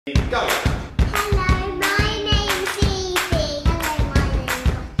Go! Hello, my name's Evie. Hello, my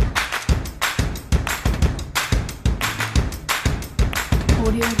name's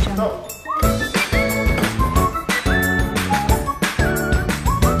Audio Jungle.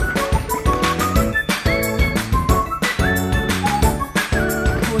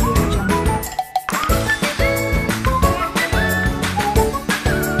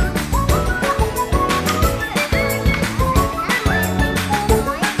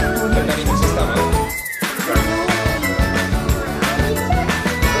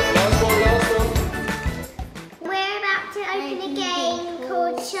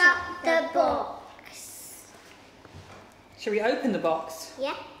 the box. Shall we open the box?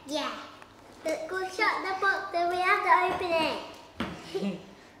 Yeah? Yeah. Go shut the box, then we have to open it.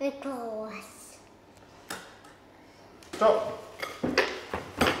 Of course. Stop.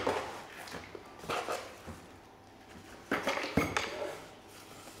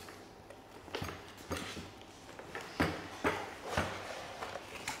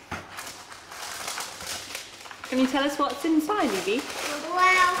 Can you tell us what's inside, Evie?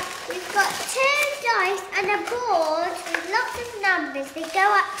 Well, we've got 2 dice and a board with lots of numbers. They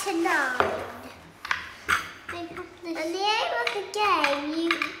go up to 9. And the aim of the game, you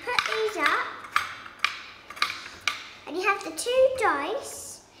put these up, and you have the 2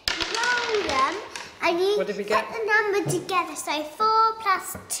 dice, you roll them, and you What did we get? put the number together. So 4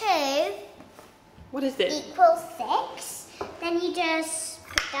 plus 2 What is it? equals 6. Then you just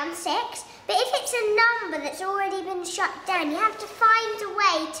put down 6. But if it's a number that's already been shut down, you have to find a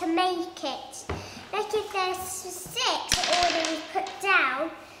way to make it. Like if there's 6 already put down,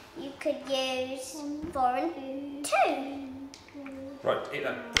 you could use 4 and 2. Right,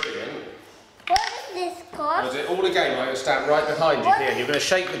 brilliant. What does this cost? Was it all a game? I stand right behind you here, and you're going to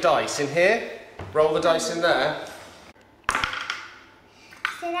shake the dice in here, roll the dice in there.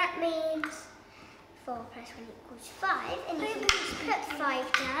 So that means 4 plus 1 equals 5, and you can just put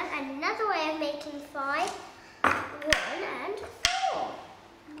 5 down, and another way of making 5, 1 and 4.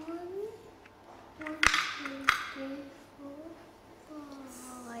 1, 2, 3, 4,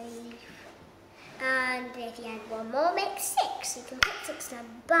 5. And if you add 1 more, make 6. You can put 6 down,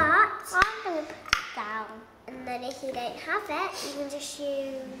 but I'm going to put it down. And then if you don't have it, you can just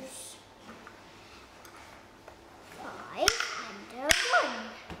use 5 and a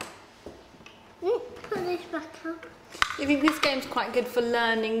 1. Put this back up. You think this game's quite good for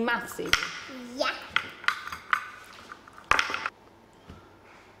learning maths, Evie? Yeah.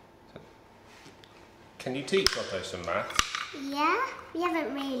 Can you teach Otto some maths? Yeah, we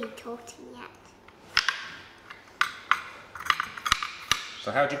haven't really taught him yet.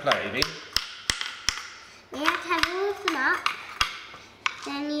 So how do you play, Evie? We have to have all of them up.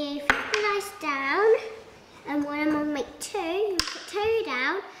 Then you put the dice down, and one of them will make 2. You put 2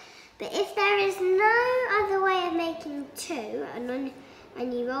 down. But if there is no other way of making 2, and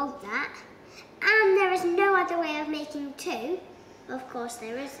you rolled that, and there is no other way of making 2, of course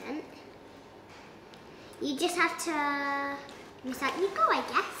there isn't, you just have to recite your go, I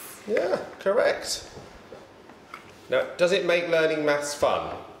guess. Yeah, correct. Now, does it make learning maths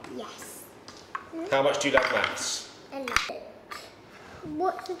fun? Yes. How much do you love maths? I love it.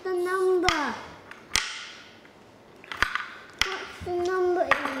 What's the number? What's the number,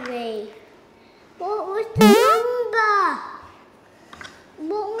 Evie? What was the number?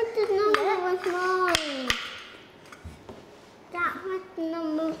 What was the number with 9? That was the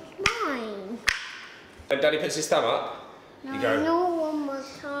number 9. And Daddy puts his thumb up. You go. No, one more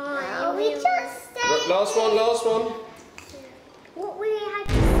time. No, we just said Last one, last one. what we had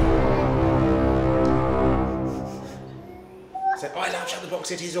to say. Say, I love Shut the Box,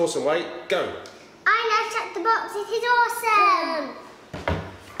 it is awesome. Wait, go. I love Shut the Box, it is awesome!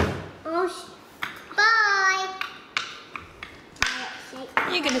 Oh, bye!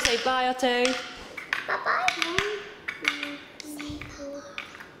 You're going to say bye, Otto. Bye-bye.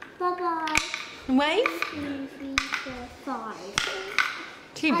 Bye-bye. Wave? 2, 3, 4, 5.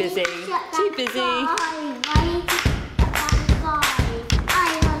 Too busy. Too busy. Bye.